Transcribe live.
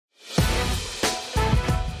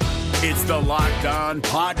It's the Locked On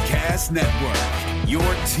Podcast Network, your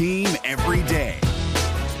team every day.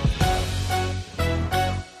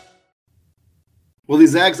 Well, the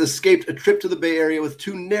Zags escaped a trip to the Bay Area with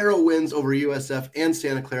two narrow wins over USF and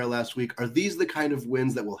Santa Clara last week. Are these the kind of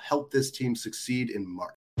wins that will help this team succeed in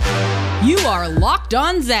March? You are Locked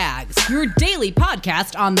On Zags, your daily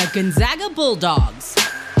podcast on the Gonzaga Bulldogs.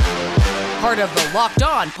 Part of the Locked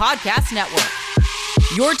On Podcast Network,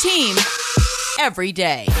 your team every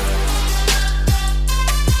day.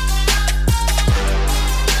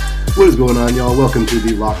 What is going on, y'all? Welcome to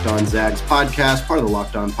the Locked On Zags podcast, part of the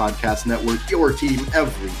Locked On Podcast Network, your team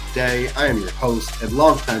every day. I am your host and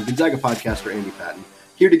longtime Gonzaga podcaster, Andy Patton,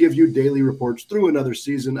 here to give you daily reports through another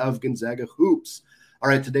season of Gonzaga Hoops. All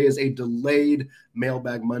right, today is a delayed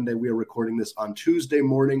Mailbag Monday. We are recording this on Tuesday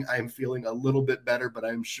morning. I am feeling a little bit better, but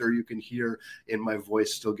I'm sure you can hear in my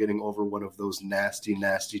voice still getting over one of those nasty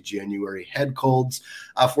January head colds.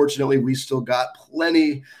 Fortunately, we still got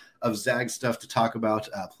plenty of Zag stuff to talk about.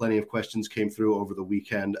 Plenty of questions came through over the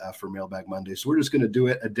weekend for Mailbag Monday. So we're just going to do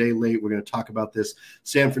it a day late. We're going to talk about this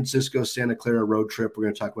San Francisco, Santa Clara road trip. We're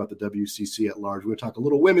going to talk about the WCC at large. We're going to talk a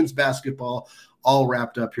little women's basketball, all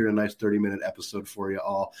wrapped up here in a nice 30-minute episode for you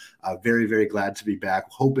all. Very, very glad to be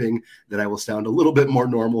back, hoping that I will sound a little bit more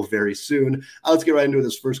normal very soon. Let's get right into it.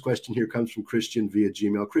 This first question here comes from Christian via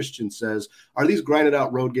Gmail. Christian says, are these grinded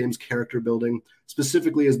out road games character building?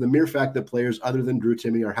 Specifically, is the mere fact that players other than Drew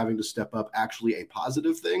Timme are having to step up actually a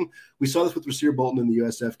positive thing? We saw this with Rasir Bolton in the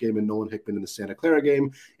USF game and Nolan Hickman in the Santa Clara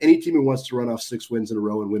game. Any team who wants to run off 6 wins in a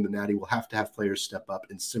row and win the Natty will have to have players step up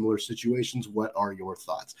in similar situations. What are your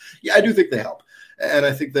thoughts? Yeah, I do think they help. And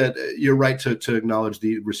I think that you're right to acknowledge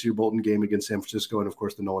the Rasir Bolton game against San Francisco and, of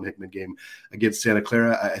course, the Nolan Hickman game against Santa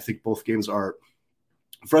Clara. I think both games are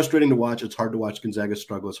frustrating to watch. It's hard to watch Gonzaga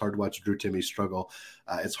struggle. It's hard to watch Drew Timme struggle.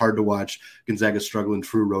 It's hard to watch Gonzaga struggle in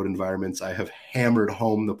true road environments. I have hammered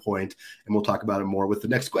home the point, and we'll talk about it more with the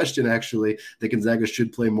next question, actually, that Gonzaga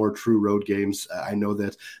should play more true road games. I know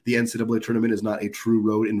that the NCAA tournament is not a true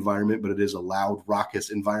road environment, but it is a loud, raucous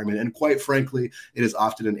environment. And quite frankly, it is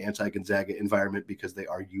often an anti-Gonzaga environment because they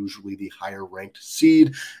are usually the higher-ranked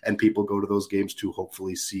seed, and people go to those games to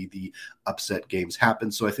hopefully see the upset games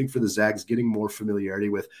happen. So I think for the Zags, getting more familiarity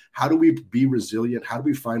with how do we be resilient, how do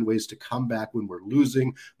we find ways to come back when we're losing,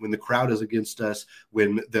 when the crowd is against us,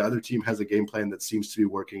 when the other team has a game plan that seems to be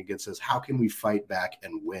working against us, how can we fight back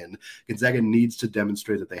and win? Gonzaga needs to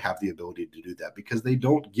demonstrate that they have the ability to do that because they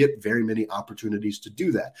don't get very many opportunities to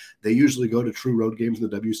do that. They usually go to true road games in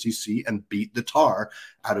the WCC and beat the tar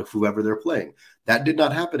out of whoever they're playing. That did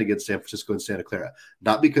not happen against San Francisco and Santa Clara,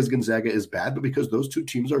 not because Gonzaga is bad, but because those two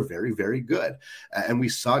teams are very, very good. And we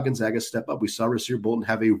saw Gonzaga step up. We saw Rasir Bolton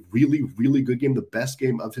have a really, really good game, the best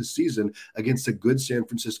game of his season against a good San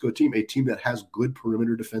Francisco team, a team that has good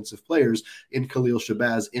perimeter defensive players in Khalil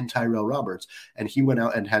Shabazz, in Tyrell Roberts. And he went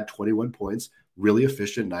out and had 21 points, really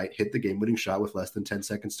efficient night, hit the game-winning shot with less than 10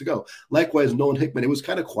 seconds to go. Likewise, Nolan Hickman, it was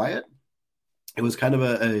kind of quiet. It was kind of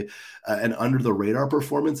an under-the-radar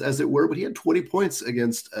performance, as it were, but he had 20 points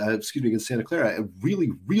against Santa Clara. A really,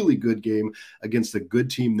 really good game against a good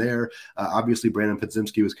team there. Obviously, Brandon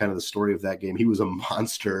Podziemski was kind of the story of that game. He was a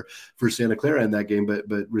monster for Santa Clara in that game, but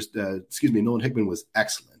Nolan Hickman was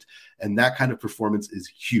excellent. And that kind of performance is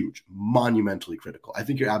huge, monumentally critical. I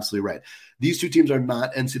think you're absolutely right. These two teams are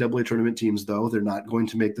not NCAA tournament teams, though. They're not going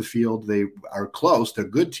to make the field. They are close. They're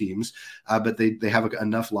good teams, but they have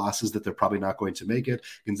enough losses that they're probably not going to make it.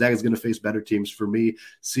 Gonzaga is going to face better teams. For me,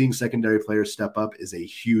 seeing secondary players step up is a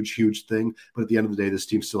huge, huge thing. But at the end of the day, this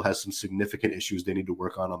team still has some significant issues they need to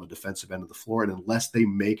work on the defensive end of the floor. And unless they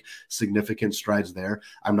make significant strides there,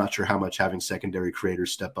 I'm not sure how much having secondary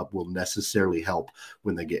creators step up will necessarily help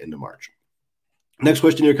when they get into March. Next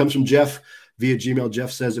question here comes from Jeff via Gmail.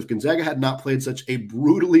 Jeff says, if Gonzaga had not played such a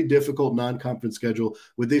brutally difficult non-conference schedule,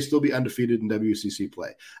 would they still be undefeated in WCC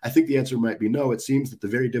play? I think the answer might be no. It seems that the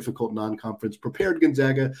very difficult non-conference prepared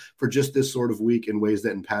Gonzaga for just this sort of week in ways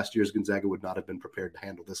that in past years Gonzaga would not have been prepared to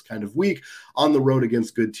handle this kind of week on the road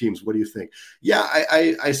against good teams. What do you think? Yeah,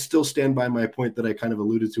 I still stand by my point that I kind of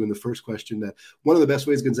alluded to in the first question, that one of the best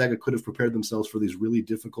ways Gonzaga could have prepared themselves for these really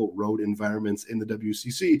difficult road environments in the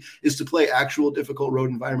WCC is to play actual difficult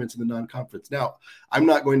road environments in the non-conference. Now, I'm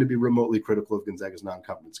not going to be remotely critical of Gonzaga's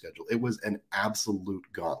non-conference schedule. It was an absolute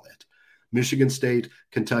gauntlet. Michigan State,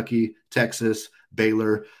 Kentucky, Texas,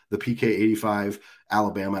 Baylor, the PK 85,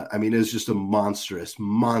 Alabama. I mean, it's just a monstrous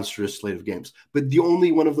slate of games. But the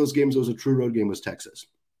only one of those games that was a true road game was Texas.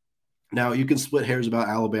 Now, you can split hairs about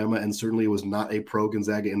Alabama, and certainly it was not a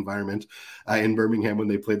pro-Gonzaga environment in Birmingham when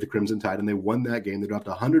they played the Crimson Tide, and they won that game. They dropped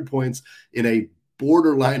 100 points in a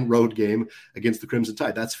borderline road game against the Crimson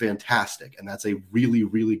Tide. That's fantastic. And that's a really,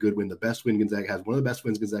 really good win. The best win Gonzaga has, one of the best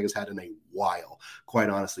wins Gonzaga's had in a while, quite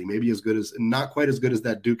honestly. Maybe as good as, not quite as good as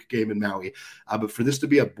that Duke game in Maui. But for this to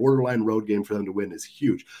be a borderline road game for them to win is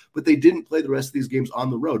huge. But they didn't play the rest of these games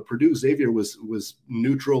on the road. Purdue Xavier was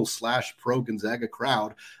neutral / pro Gonzaga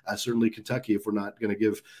crowd. Certainly Kentucky, if we're not going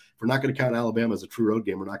to count Alabama as a true road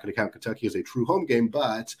game, we're not going to count Kentucky as a true home game,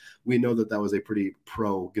 but we know that was a pretty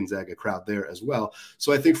pro Gonzaga crowd there as well.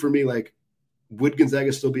 So I think for me, like, would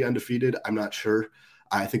Gonzaga still be undefeated? I'm not sure.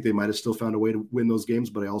 I think they might have still found a way to win those games,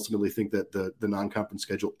 but I ultimately think that the non-conference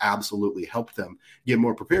schedule absolutely helped them get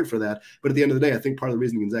more prepared for that. But at the end of the day, I think part of the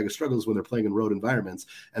reason Gonzaga struggles is when they're playing in road environments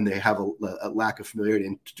and they have a lack of familiarity.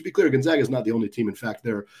 And to be clear, Gonzaga is not the only team. In fact,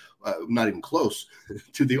 they're not even close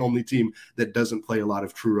to the only team that doesn't play a lot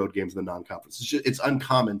of true road games in the non-conference. It's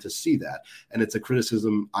uncommon to see that. And it's a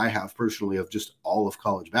criticism I have personally of just all of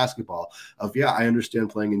college basketball of, yeah, I understand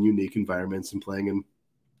playing in unique environments and playing in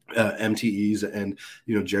MTEs and,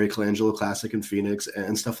 Jerry Colangelo Classic in Phoenix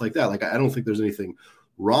and stuff like that. Like, I don't think there's anything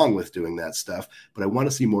wrong with doing that stuff, but I want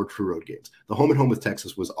to see more true road games. The home and home with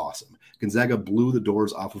Texas was awesome. Gonzaga blew the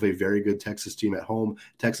doors off of a very good Texas team at home.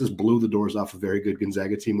 Texas blew the doors off a very good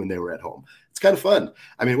Gonzaga team when they were at home. It's kind of fun.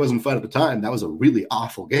 I mean, it wasn't fun at the time. That was a really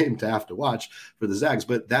awful game to have to watch for the Zags,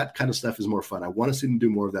 but that kind of stuff is more fun. I want to see them do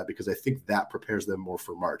more of that because I think that prepares them more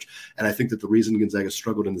for March. And I think that the reason Gonzaga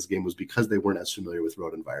struggled in this game was because they weren't as familiar with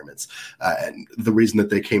road environments. And the reason that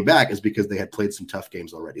they came back is because they had played some tough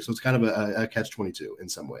games already. So it's kind of a catch-22 in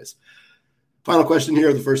some ways. Final question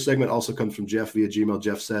here. The first segment also comes from Jeff via Gmail.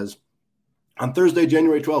 Jeff says, on Thursday,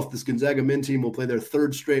 January 12th, this Gonzaga men team will play their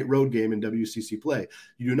third straight road game in WCC play.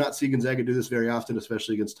 You do not see Gonzaga do this very often,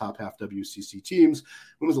 especially against top half WCC teams.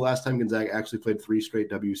 When was the last time Gonzaga actually played 3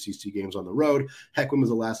 straight WCC games on the road? Heck, when was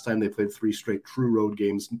the last time they played 3 straight true road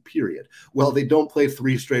games, period? Well, they don't play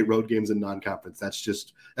 3 straight road games in non-conference.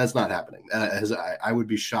 That's not happening. I would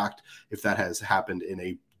be shocked if that has happened in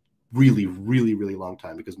a really, really, really long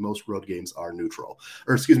time because most road games are neutral,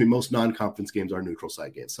 most non-conference games are neutral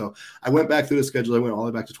site games. So I went back through the schedule. I went all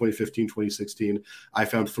the way back to 2015, 2016. I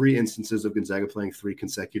found 3 instances of Gonzaga playing 3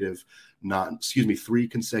 consecutive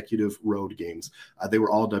road games. They were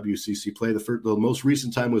all WCC play. The most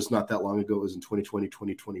recent time was not that long ago. It was in 2020,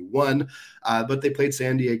 2021. But they played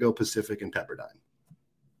San Diego, Pacific, and Pepperdine.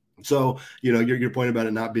 So, your point about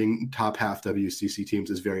it not being top half WCC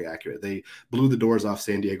teams is very accurate. They blew the doors off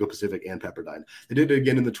San Diego, Pacific, and Pepperdine. They did it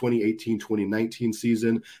again in the 2018-2019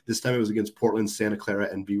 season. This time it was against Portland, Santa Clara,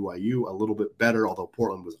 and BYU. A little bit better, although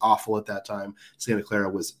Portland was awful at that time. Santa Clara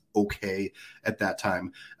was okay at that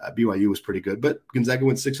time. BYU was pretty good, but Gonzaga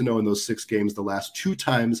went 6-0 in those 6 games the last 2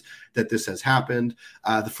 times that this has happened.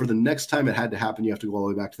 For the next time it had to happen, you have to go all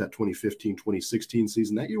the way back to that 2015-2016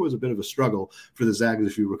 season. That year was a bit of a struggle for the Zags,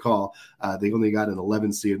 if you recall. They only got an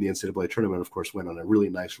 11 seed in the NCAA tournament, of course, went on a really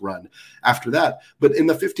nice run after that. But in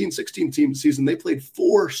the 15-16 team season, they played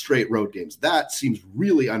 4 straight road games. That seems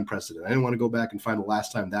really unprecedented. I didn't want to go back and find the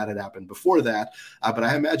last time that had happened before that, but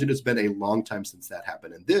I imagine it's been a long time since that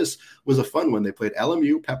happened. And this was a fun one. They played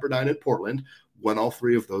LMU, Pepperdine, and Portland. Won all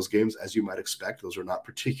 3 of those games, as you might expect. Those are not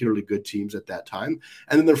particularly good teams at that time.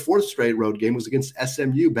 And then their 4th straight road game was against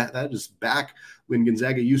SMU. That is back when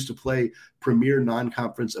Gonzaga used to play premier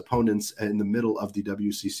non-conference opponents in the middle of the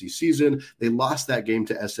WCC season. They lost that game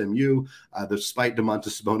to SMU, despite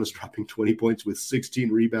Domantas Sabonis dropping 20 points with 16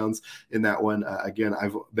 rebounds in that one. Again,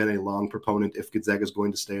 I've been a long proponent, if Gonzaga is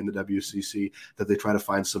going to stay in the WCC, that they try to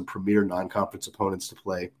find some premier non-conference opponents to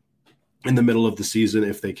play in the middle of the season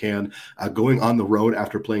if they can. Going on the road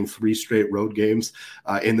after playing 3 straight road games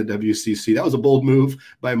in the WCC. That was a bold move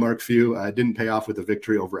by Mark Few. Didn't pay off with a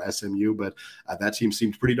victory over SMU, but that team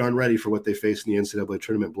seemed pretty darn ready for what they faced in the NCAA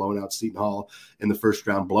tournament, blowing out Seton Hall in the first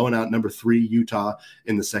round, blowing out number 3 Utah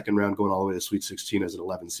in the second round, going all the way to Sweet 16 as an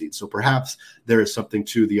 11 seed. So perhaps there is something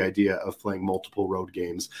to the idea of playing multiple road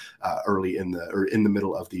games early in the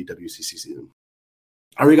middle of the WCC season.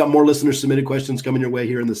 I already got more listener submitted questions coming your way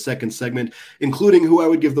here in the second segment, including who I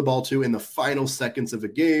would give the ball to in the final seconds of a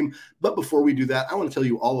game. But before we do that, I want to tell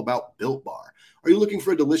you all about Built Bar. Are you looking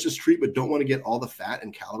for a delicious treat but don't want to get all the fat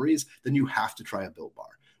and calories? Then you have to try a Built Bar.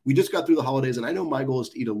 We just got through the holidays, and I know my goal is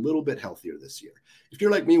to eat a little bit healthier this year. If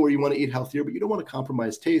you're like me where you want to eat healthier but you don't want to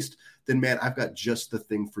compromise taste, then man, I've got just the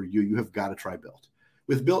thing for you. You have got to try Built.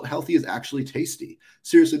 With Built, healthy is actually tasty.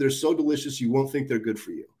 Seriously, they're so delicious you won't think they're good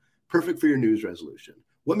for you. Perfect for your New Year's resolution.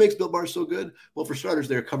 What makes Built Bars so good? Well, for starters,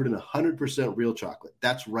 they're covered in 100% real chocolate.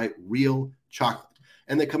 That's right, real chocolate.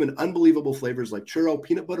 And they come in unbelievable flavors like churro,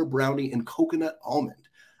 peanut butter brownie, and coconut almond.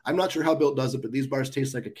 I'm not sure how Built does it, but these bars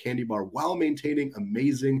taste like a candy bar while maintaining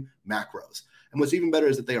amazing macros. And what's even better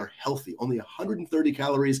is that they are healthy, only 130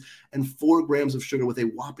 calories and 4 grams of sugar with a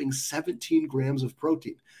whopping 17 grams of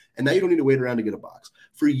protein. And now you don't need to wait around to get a box.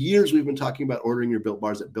 For years, we've been talking about ordering your Built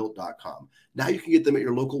Bars at Built.com. Now you can get them at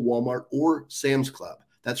your local Walmart or Sam's Club.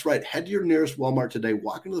 That's right. Head to your nearest Walmart today,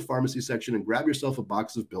 walk into the pharmacy section, and grab yourself a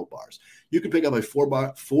box of Built Bars. You can pick up a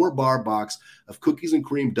four-bar box of cookies and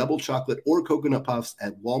cream, double chocolate, or coconut puffs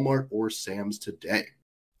at Walmart or Sam's today.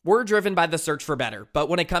 We're driven by the search for better, but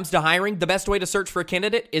when it comes to hiring, the best way to search for a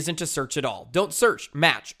candidate isn't to search at all. Don't search,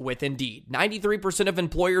 match with Indeed. 93% of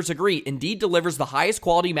employers agree Indeed delivers the highest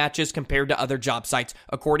quality matches compared to other job sites,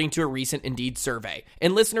 according to a recent Indeed survey.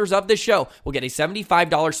 And listeners of this show will get a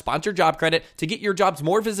 $75 sponsored job credit to get your jobs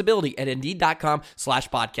more visibility at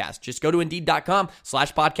Indeed.com/podcast. Just go to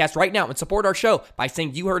Indeed.com/podcast right now and support our show by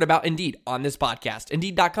saying you heard about Indeed on this podcast.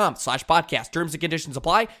 Indeed.com/podcast. Terms and conditions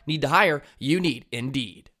apply. Need to hire? You need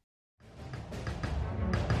Indeed.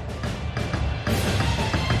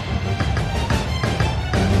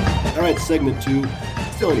 All right, segment 2.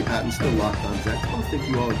 Still Andy Patton, still Locked On Zags. I want to thank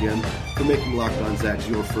you all again for making Locked On Zags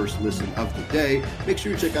your first listen of the day. Make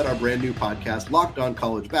sure you check out our brand new podcast, Locked On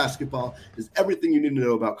College Basketball. Is everything you need to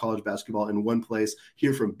know about college basketball in one place.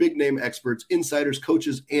 Hear from big name experts, insiders,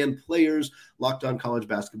 coaches, and players. Locked On College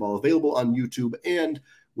Basketball, available on YouTube and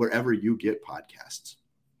wherever you get podcasts.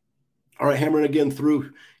 All right, hammering again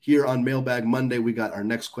through here on Mailbag Monday. We got our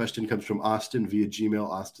next question comes from Austin via Gmail.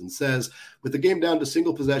 Austin says, with the game down to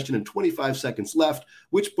single possession and 25 seconds left,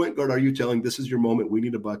 which point guard are you telling this is your moment? We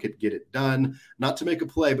need a bucket. Get it done. Not to make a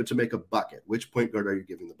play, but to make a bucket. Which point guard are you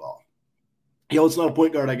giving the ball? It's not a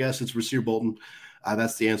point guard, I guess. It's Rasir Bolton.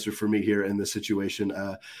 That's the answer for me here in this situation.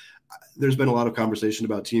 There's been a lot of conversation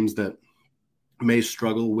about teams that may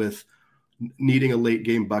struggle with needing a late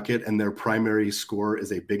game bucket and their primary scorer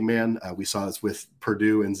is a big man. We saw this with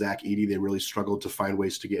Purdue and Zach Edey. They really struggled to find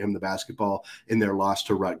ways to get him the basketball in their loss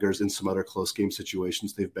to Rutgers and some other close game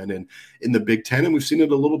situations they've been in the Big Ten. And we've seen it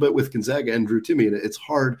a little bit with Gonzaga and Drew Timme. And it's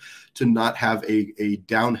hard to not have a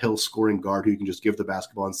downhill scoring guard who you can just give the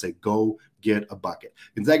basketball and say, go get a bucket.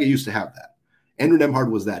 Gonzaga used to have that. Andrew Nembhard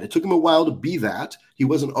was that. It took him a while to be that. He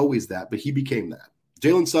wasn't always that, but he became that.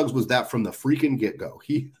 Jalen Suggs was that from the freaking get-go.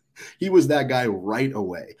 He was that guy right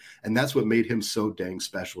away. And that's what made him so dang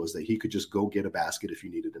special, is that he could just go get a basket if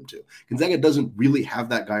you needed him to. Gonzaga doesn't really have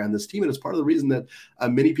that guy on this team. And it's part of the reason that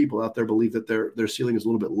many people out there believe that their ceiling is a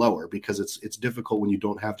little bit lower, because it's difficult when you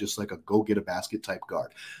don't have just like a go get a basket type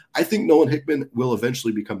guard. I think Nolan Hickman will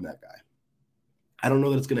eventually become that guy. I don't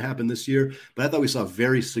know that it's going to happen this year, but I thought we saw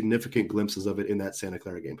very significant glimpses of it in that Santa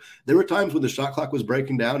Clara game. There were times when the shot clock was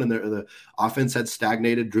breaking down and the offense had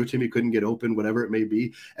stagnated. Drew Timme couldn't get open, whatever it may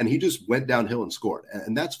be, and he just went downhill and scored,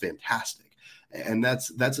 and that's fantastic. And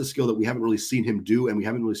that's a skill that we haven't really seen him do, and we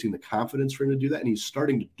haven't really seen the confidence for him to do that, and he's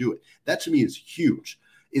starting to do it. That, to me, is huge.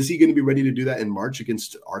 Is he going to be ready to do that in March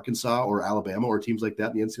against Arkansas or Alabama or teams like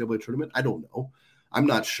that in the NCAA tournament? I don't know. I'm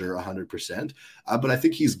not sure 100%, but I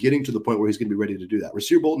think he's getting to the point where he's going to be ready to do that.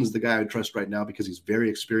 Rasir Bolton is the guy I trust right now because he's very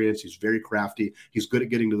experienced. He's very crafty. He's good at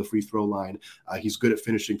getting to the free throw line. He's good at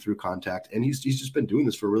finishing through contact, and he's just been doing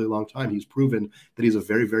this for a really long time. He's proven that he's a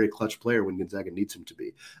very, very clutch player when Gonzaga needs him to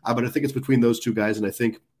be. But I think it's between those two guys, and I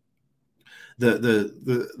think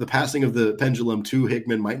the passing of the pendulum to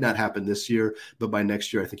Hickman might not happen this year, but by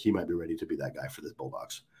next year, I think he might be ready to be that guy for the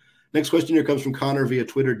Bulldogs. Next question here comes from Connor via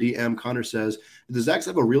Twitter DM. Connor says, do the Zags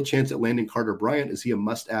have a real chance at landing Carter Bryant? Is he a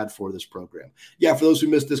must-add for this program? Yeah, for those who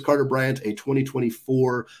missed this, Carter Bryant, a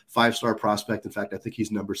 2024 five-star prospect. In fact, I think he's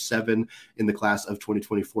number 7 in the class of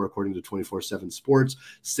 2024, according to 24/7 Sports.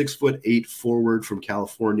 6'8" forward from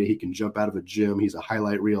California. He can jump out of a gym. He's a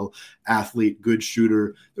highlight reel athlete, good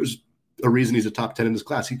shooter. There's a reason he's a top 10 in this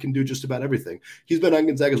class. He can do just about everything. He's been on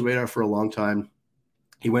Gonzaga's radar for a long time.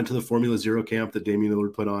 He went to the Formula Zero camp that Damian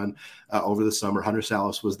Lillard put on over the summer. Hunter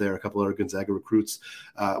Salas was there. A couple other Gonzaga recruits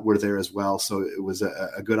were there as well. So it was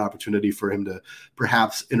a good opportunity for him to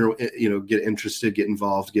perhaps get interested, get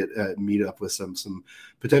involved, meet up with some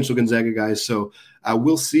potential Gonzaga guys. So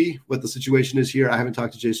we'll see what the situation is here. I haven't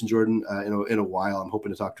talked to Jason Jordan in a while. I'm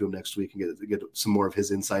hoping to talk to him next week and get some more of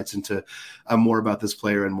his insights into more about this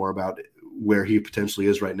player and more about where he potentially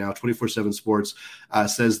is right now. 24/7 Sports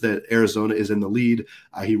says that Arizona is in the lead.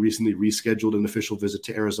 He recently rescheduled an official visit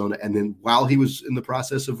to Arizona. And then while he was in the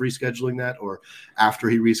process of rescheduling that, or after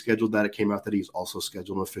he rescheduled that, it came out that he's also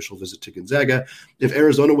scheduled an official visit to Gonzaga. If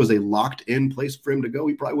Arizona was a locked in place for him to go,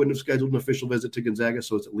 he probably wouldn't have scheduled an official visit to Gonzaga.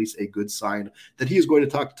 So it's at least a good sign that he is going to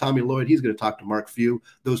talk to Tommy Lloyd. He's going to talk to Mark Few.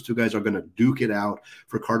 Those two guys are going to duke it out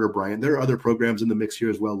for Carter Bryant. There are other programs in the mix here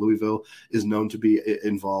as well. Louisville is known to be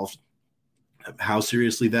involved. How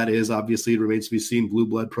seriously that is, obviously, it remains to be seen. Blue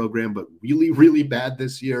blood program, but really, really bad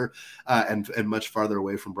this year, and much farther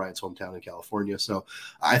away from Bryant's hometown in California. So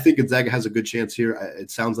I think Gonzaga has a good chance here.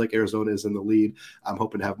 It sounds like Arizona is in the lead. I'm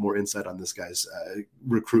hoping to have more insight on this guy's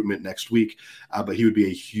recruitment next week, but he would be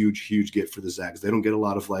a huge, huge get for the Zags. They don't get a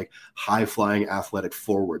lot of like high-flying athletic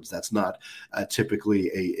forwards. That's not typically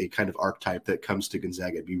a kind of archetype that comes to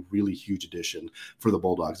Gonzaga. It'd be a really huge addition for the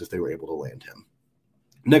Bulldogs if they were able to land him.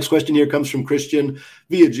 Next question here comes from Christian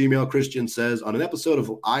via Gmail. Christian says, on an episode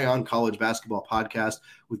of Ion College Basketball Podcast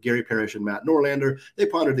with Gary Parrish and Matt Norlander, they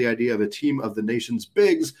pondered the idea of a team of the nation's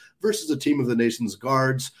bigs versus a team of the nation's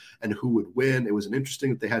guards and who would win. It was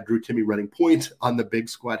interesting that they had Drew Timme running point on the big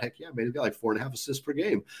squad. Heck yeah, man, he's got like 4.5 assists per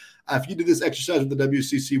game. If you did this exercise with the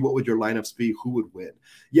WCC, what would your lineups be? Who would win?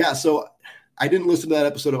 Yeah, so I didn't listen to that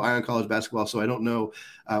episode of Ion College Basketball, so I don't know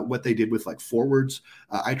what they did with like forwards.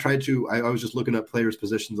 I was just looking up players'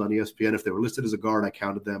 positions on ESPN. If they were listed as a guard, I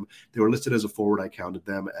counted them. If they were listed as a forward, I counted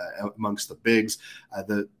them amongst the bigs.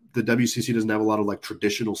 The WCC doesn't have a lot of like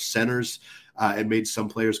traditional centers. It made some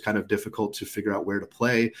players kind of difficult to figure out where to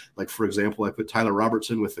play. Like, for example, I put Tyler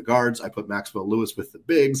Robertson with the guards. I put Maxwell Lewis with the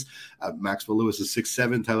bigs. Maxwell Lewis is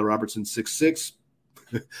 6'7", Tyler Robertson 6'6".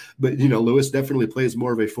 But, Lewis definitely plays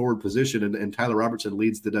more of a forward position, and Tyler Robertson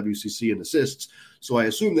leads the WCC in assists. So I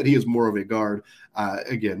assume that he is more of a guard.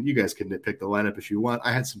 Again, you guys can nitpick the lineup if you want.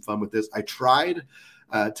 I had some fun with this. I tried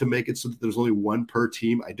to make it so that there's only one per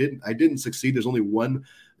team. I didn't succeed. There's only one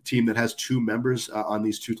team that has two members on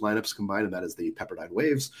these two lineups combined, and that is the Pepperdine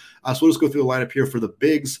Waves. So we'll just go through the lineup here for the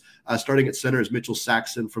bigs. Starting at center is Mitchell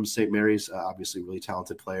Saxon from St. Mary's, obviously really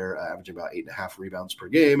talented player, averaging about 8.5 rebounds per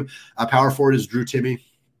game. Power forward is Drew Timme.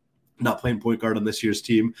 Not playing point guard on this year's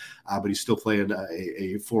team, but he's still playing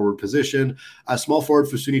a forward position. Small forward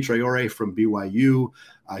Fusuni Traore from BYU.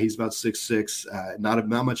 He's about 6'6", not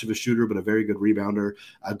much of a shooter, but a very good rebounder,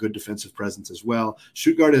 a good defensive presence as well.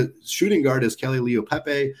 Shooting guard is Kelly Leo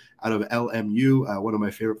Pepe out of LMU, one of my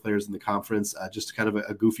favorite players in the conference, just kind of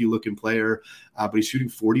a goofy-looking player, but he's shooting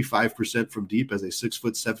 45% from deep as a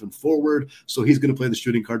 6'7" forward, so he's going to play the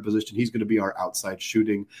shooting guard position. He's going to be our outside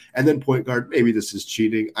shooting. And then point guard, maybe this is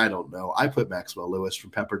cheating. I don't know. I put Maxwell Lewis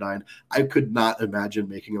from Pepperdine. I could not imagine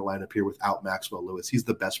making a lineup here without Maxwell Lewis. He's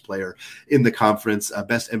the best player in the conference,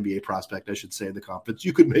 best NBA prospect, I should say, in the conference.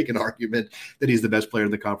 You could make an argument that he's the best player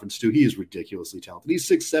in the conference, too. He is ridiculously talented. He's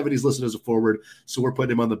 6'7". He's listed as a forward, so we're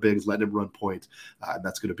putting him on the bigs, letting him run point, and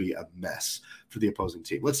that's going to be a mess for the opposing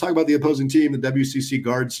team. Let's talk about the opposing team, the WCC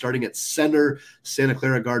guards, starting at center, Santa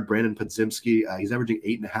Clara guard Brandon Podziemski. He's averaging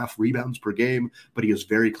 8.5 rebounds per game, but he is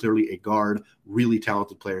very clearly a guard, really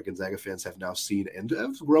talented player Gonzaga fans have now seen and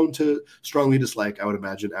have grown to strongly dislike, I would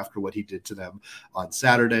imagine, after what he did to them on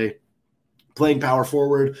Saturday. Playing power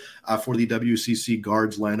forward for the WCC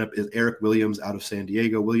guards lineup is Eric Williams out of San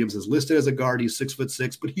Diego. Williams is listed as a guard. He's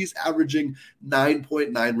 6'6", but he's averaging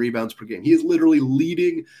 9.9 rebounds per game. He is literally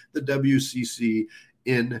leading the WCC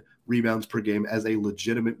in rebounds per game as a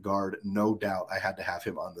legitimate guard. No doubt I had to have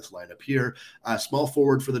him on this lineup here. Small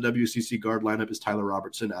forward for the WCC guard lineup is Tyler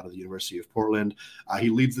Robertson out of the University of Portland. He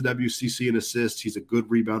leads the WCC in assists. He's a good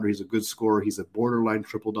rebounder. He's a good scorer. He's a borderline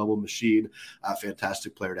triple-double machine.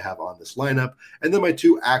 Fantastic player to have on this lineup. And then my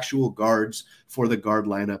two actual guards for the guard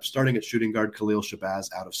lineup, starting at shooting guard Khalil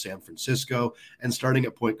Shabazz out of San Francisco, and starting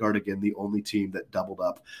at point guard, again, the only team that doubled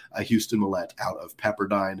up, Houston Millett out of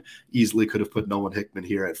Pepperdine. Easily could have put Nolan Hickman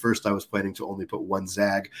here. At first, I was planning to only put one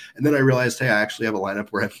Zag, and then I realized, hey, I actually have a lineup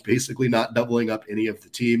where I'm basically not doubling up any of the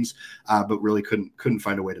teams, but really couldn't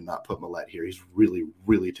find a way to not put Millett here. He's really,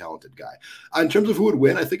 really talented guy. In terms of who would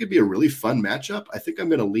win, I think it'd be a really fun matchup. I think I'm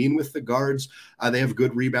going to lean with the guards. They have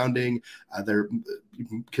good rebounding.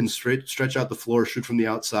 You can stretch out the floor, shoot from the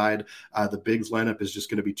outside. The bigs lineup is just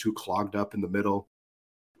going to be too clogged up in the middle.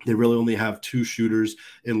 They really only have two shooters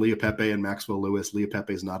in Leo Pepe and Maxwell Lewis. Leo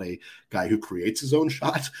Pepe is not a guy who creates his own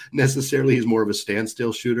shot necessarily. He's more of a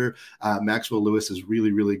standstill shooter. Maxwell Lewis is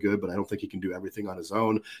really, really good, but I don't think he can do everything on his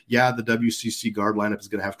own. Yeah, the WCC guard lineup is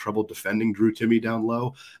going to have trouble defending Drew Timme down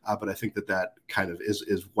low, but I think that kind of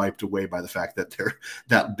is wiped away by the fact that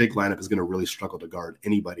that big lineup is going to really struggle to guard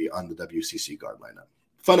anybody on the WCC guard lineup.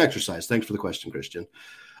 Fun exercise. Thanks for the question, Christian.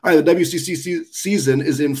 All right, the WCC season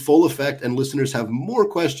is in full effect, and listeners have more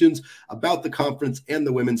questions about the conference and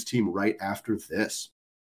the women's team right after this.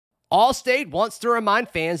 Allstate wants to remind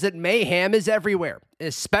fans that mayhem is everywhere,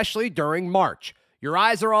 especially during March. Your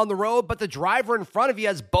eyes are on the road, but the driver in front of you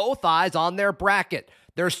has both eyes on their bracket.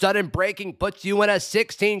 Their sudden braking puts you in a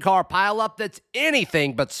 16-car pileup that's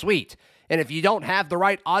anything but sweet. And if you don't have the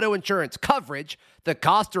right auto insurance coverage, the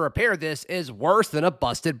cost to repair this is worse than a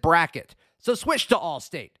busted bracket. So switch to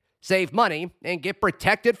Allstate. Save money and get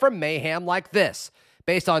protected from mayhem like this.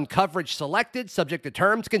 Based on coverage selected, subject to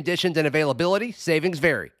terms, conditions, and availability, savings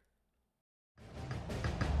vary.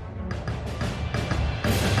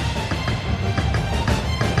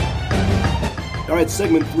 All right,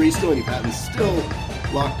 segment 3, still Andy Patton, still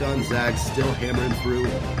Locked On Zags, still hammering through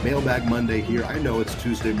Mailbag Monday here. I know it's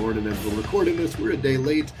Tuesday morning as we're recording this. We're a day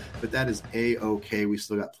late, but that is A-okay. We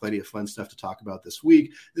still got plenty of fun stuff to talk about this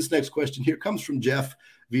week. This next question here comes from Jeff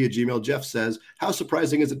via Gmail. Jeff says, how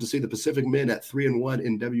surprising is it to see the Pacific men at 3-1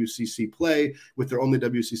 in WCC play, with their only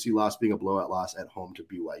WCC loss being a blowout loss at home to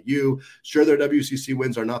BYU? Sure, their WCC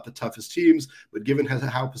wins are not the toughest teams, but given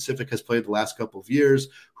how Pacific has played the last couple of years,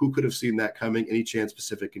 who could have seen that coming? Any chance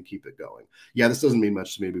Pacific can keep it going? Yeah, this doesn't mean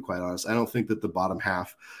much to me, to be quite honest. I don't think that the bottom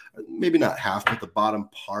half, maybe not half, but the bottom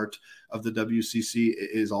part of the WCC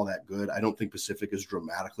is all that good. I don't think Pacific is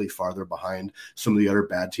dramatically farther behind some of the other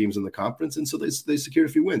bad teams in the conference, and so they secured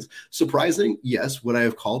a few wins. Surprising? Yes. Would I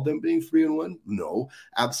have called them being 3-1? No,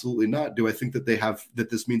 absolutely not. Do I think that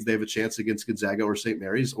this means they have a chance against Gonzaga or St.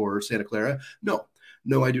 Mary's or Santa Clara?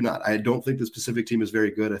 No, I do not. I don't think this Pacific team is very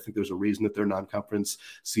good. I think there's a reason that their non-conference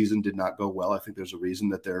season did not go well. I think there's a reason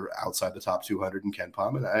that they're outside the top 200 in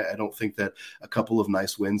KenPom, and I don't think that a couple of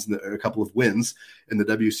wins in the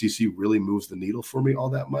WCC really moves the needle for me all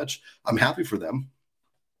that much. I'm happy for them.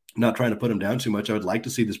 Not trying to put them down too much. I would like to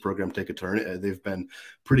see this program take a turn. They've been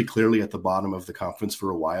pretty clearly at the bottom of the conference for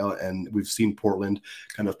a while, and we've seen Portland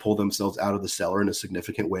kind of pull themselves out of the cellar in a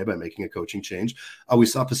significant way by making a coaching change. We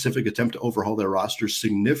saw Pacific attempt to overhaul their roster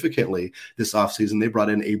significantly this offseason. They brought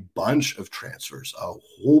in a bunch of transfers, a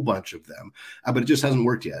whole bunch of them, but it just hasn't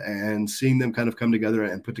worked yet. And seeing them kind of come together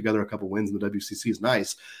and put together a couple wins in the WCC is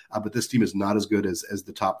nice, but this team is not as good as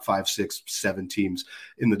the top 5, 6, 7 teams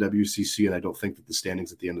in the WCC, and I don't think that the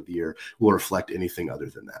standings at the end of the year will reflect anything other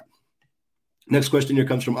than that. Next question here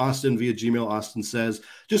comes from Austin via Gmail. Austin says,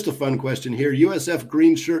 just a fun question here. USF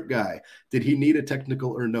green shirt guy, did he need a technical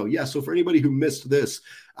or no? Yeah, so for anybody who missed this,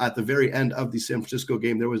 at the very end of the San Francisco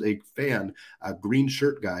game, there was a fan, a green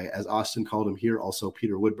shirt guy, as Austin called him here. Also,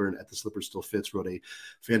 Peter Woodburn at the Slipper Still Fits wrote a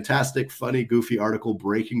fantastic, funny, goofy article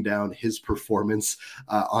breaking down his performance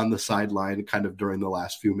on the sideline kind of during the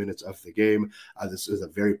last few minutes of the game. This is a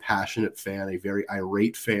very passionate fan, a very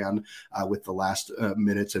irate fan with the last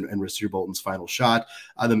minutes and Rasir Bolton's final shot.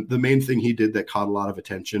 The main thing he did that caught a lot of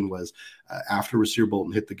attention was after Rasir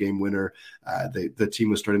Bolton hit the game winner, the team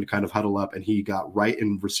was starting to kind of huddle up, and he got right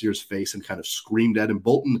in Rasir's face and kind of screamed at him.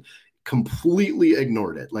 Bolton completely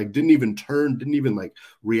ignored it, like didn't even turn, didn't even like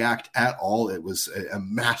react at all. It was a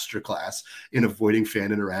masterclass in avoiding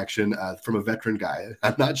fan interaction from a veteran guy.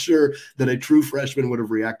 I'm not sure that a true freshman would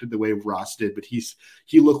have reacted the way Ross did, but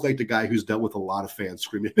he looked like the guy who's dealt with a lot of fans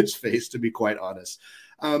screaming in his face, to be quite honest.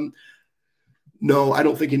 No, I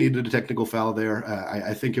don't think he needed a technical foul there.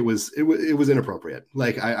 I think it was inappropriate.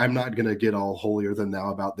 Like I'm not gonna get all holier than thou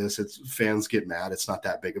about this. It's fans get mad. It's not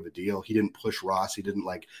that big of a deal. He didn't push Ross. He didn't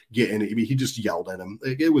like get in. I mean, he just yelled at him.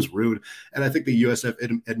 It was rude. And I think the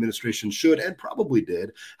USF administration should and probably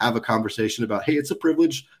did have a conversation about, hey, it's a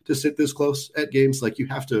privilege to sit this close at games. Like you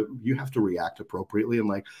have to react appropriately. And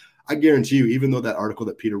like I guarantee you, even though that article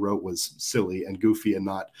that Peter wrote was silly and goofy and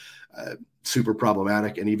not super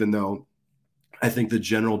problematic, and even though I think the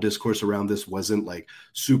general discourse around this wasn't like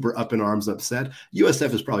super up in arms upset,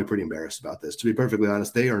 USF is probably pretty embarrassed about this. To be perfectly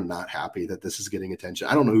honest, they are not happy that this is getting attention.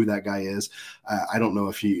 I don't know who that guy is. I don't know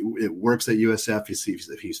if it works at USF,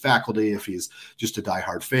 if he's faculty, if he's just a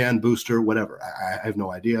diehard fan, booster, whatever. I have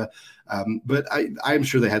no idea. But I'm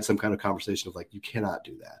sure they had some kind of conversation of like, you cannot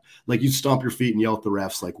do that. Like you stomp your feet and yell at the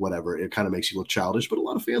refs, like whatever. It kind of makes you look childish, but a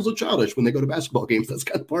lot of fans look childish when they go to basketball games. That's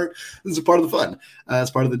kind of this is part of the fun.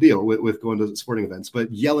 That's part of the deal with going to sporting events,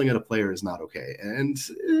 but yelling at a player is not okay. And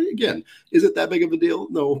again, is it that big of a deal?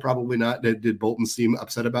 No, probably not. Did Bolton seem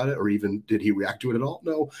upset about it, or even did he react to it at all?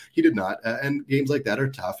 No, he did not. And games like that are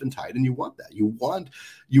tough and tight, and you want that. You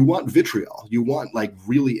want vitriol. You want like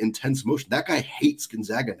really intense emotion. That guy hates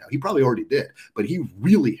Gonzaga now. He probably already did, but he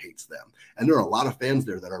really hates them. And there are a lot of fans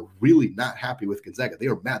there that are really not happy with Gonzaga. They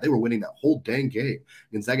are mad. They were winning that whole dang game.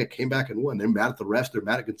 Gonzaga came back and won. They're mad at the refs. They're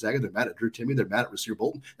mad at Gonzaga. They're mad at Drew Timme. They're mad at Rasir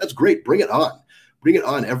Bolton. That's great. Bring it on. Bring it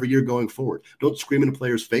on every year going forward. Don't scream in a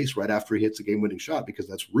player's face right after he hits a game-winning shot, because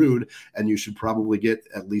that's rude, and you should probably get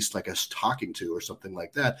at least like a talking to or something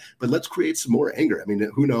like that. But let's create some more anger. I mean,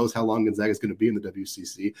 who knows how long Gonzaga is going to be in the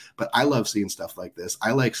WCC, but I love seeing stuff like this.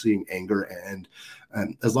 I like seeing anger, and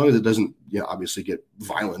as long as it doesn't, obviously get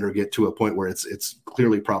violent or get to a point where it's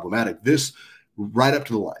clearly problematic. This right up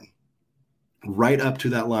to the line. right up to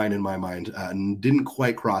that line in my mind, and didn't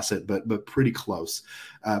quite cross it, but pretty close.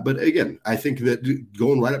 But again, I think that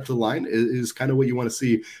going right up to the line is kind of what you want to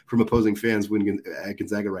see from opposing fans at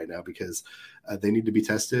Gonzaga right now, because they need to be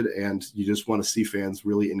tested, and you just want to see fans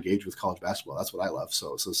really engage with college basketball. That's what I love.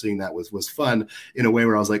 So seeing that was fun in a way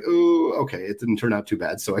where I was like, oh, okay, it didn't turn out too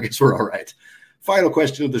bad, so I guess we're all right. Final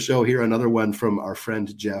question of the show here, another one from our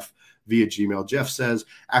friend Jeff via Gmail. Jeff says,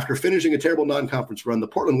 after finishing a terrible non-conference run, the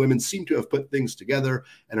Portland women seem to have put things together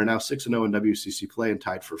and are now 6-0 in WCC play and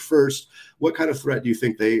tied for first. What kind of threat do you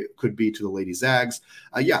think they could be to the Lady Zags?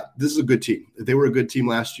 Yeah, this is a good team. They were a good team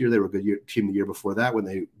last year. They were a good team the year before that when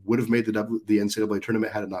they would have made the NCAA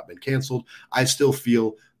tournament had it not been canceled. I still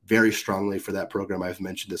feel very strongly for that program. I've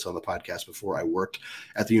mentioned this on the podcast before. I worked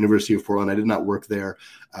at the University of Portland. I did not work there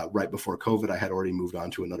right before COVID. I had already moved on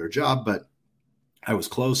to another job, but I was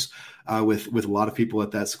close with a lot of people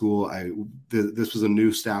at that school. This was a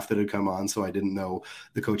new staff that had come on, so I didn't know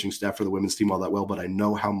the coaching staff for the women's team all that well, but I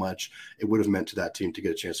know how much it would have meant to that team to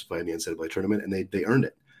get a chance to play in the NCAA tournament, and they earned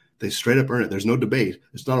it. They straight up earned it. There's no debate.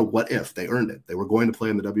 It's not a what if. They earned it. They were going to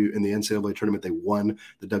play in the NCAA tournament. They won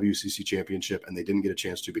the WCC championship, and they didn't get a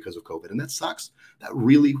chance to because of COVID. And that sucks. That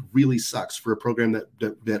really, really sucks for a program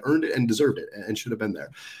that earned it and deserved it and should have been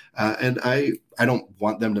there. And I don't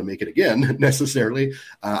want them to make it again necessarily.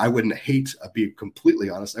 I wouldn't hate, be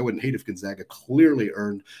completely honest, I wouldn't hate if Gonzaga clearly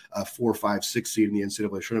earned a 4, 5, 6 seed in the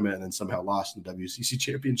NCAA tournament and then somehow lost in the WCC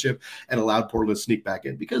championship and allowed Portland to sneak back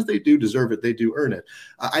in, because they do deserve it. They do earn it.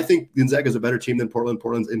 I think Gonzaga is a better team than Portland.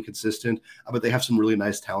 Portland's inconsistent, but they have some really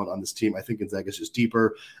nice talent on this team. I think Gonzaga is just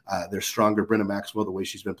deeper. They're stronger. Brenna Maxwell, the way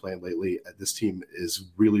she's been playing lately, this team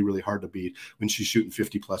is really, really hard to beat when she's shooting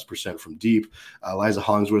 50+% from deep. Liza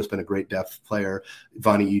Hollingsworth has been a great depth player.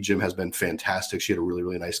 Vonnie Ejim has been fantastic. She had a really,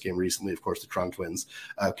 really nice game recently. Of course, the Trong twins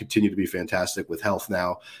continue to be fantastic with health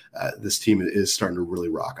now. This team is starting to really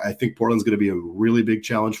rock. I think Portland's going to be a really big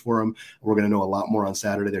challenge for them. We're going to know a lot more on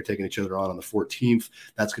Saturday. They're taking each other on the 14th.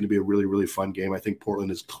 That's going to be a really, really fun game. I think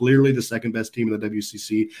Portland is clearly the second best team in the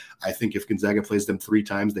WCC. I think if Gonzaga plays them 3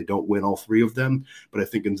 times, they don't win all 3 of them. But I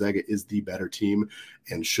think Gonzaga is the better team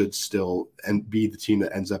and should still be the team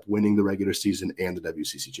that ends up winning the regular season and the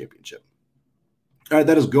WCC championship. All right,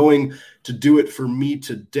 that is going to do it for me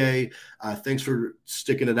today. Thanks for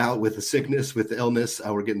sticking it out with the sickness, with the illness.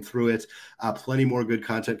 We're getting through it. Plenty more good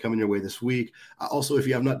content coming your way this week. Also, if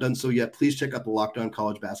you have not done so yet, please check out the Locked On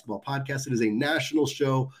College Basketball Podcast. It is a national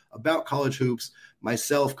show about college hoops.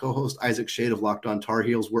 Myself, co-host Isaac Shade of Locked On Tar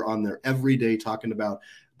Heels, we're on there every day talking about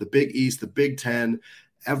the Big East, the Big Ten,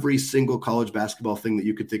 every single college basketball thing that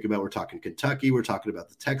you could think about. We're talking Kentucky. We're talking about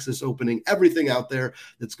the Texas opening, everything out there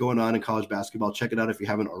that's going on in college basketball. Check it out if you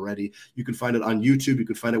haven't already. You can find it on YouTube. You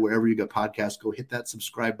can find it wherever you get podcasts. Go hit that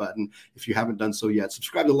subscribe button if you haven't done so yet.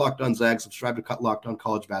 Subscribe to Locked On Zags. Subscribe to Locked On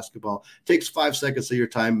College Basketball. It takes 5 seconds of your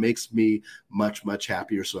time. Makes me much, much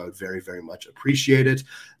happier. So I would very, very much appreciate it.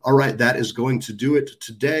 All right, that is going to do it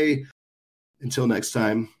today. Until next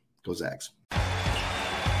time, go Zags.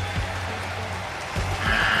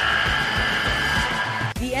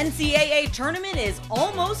 The NCAA tournament is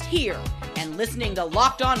almost here, and listening to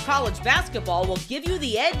Locked On College Basketball will give you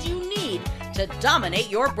the edge you need to dominate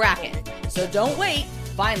your bracket. So don't wait.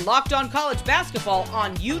 Find Locked On College Basketball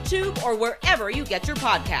on YouTube or wherever you get your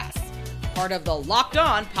podcasts. Part of the Locked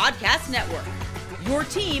On Podcast Network. Your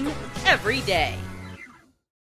team every day.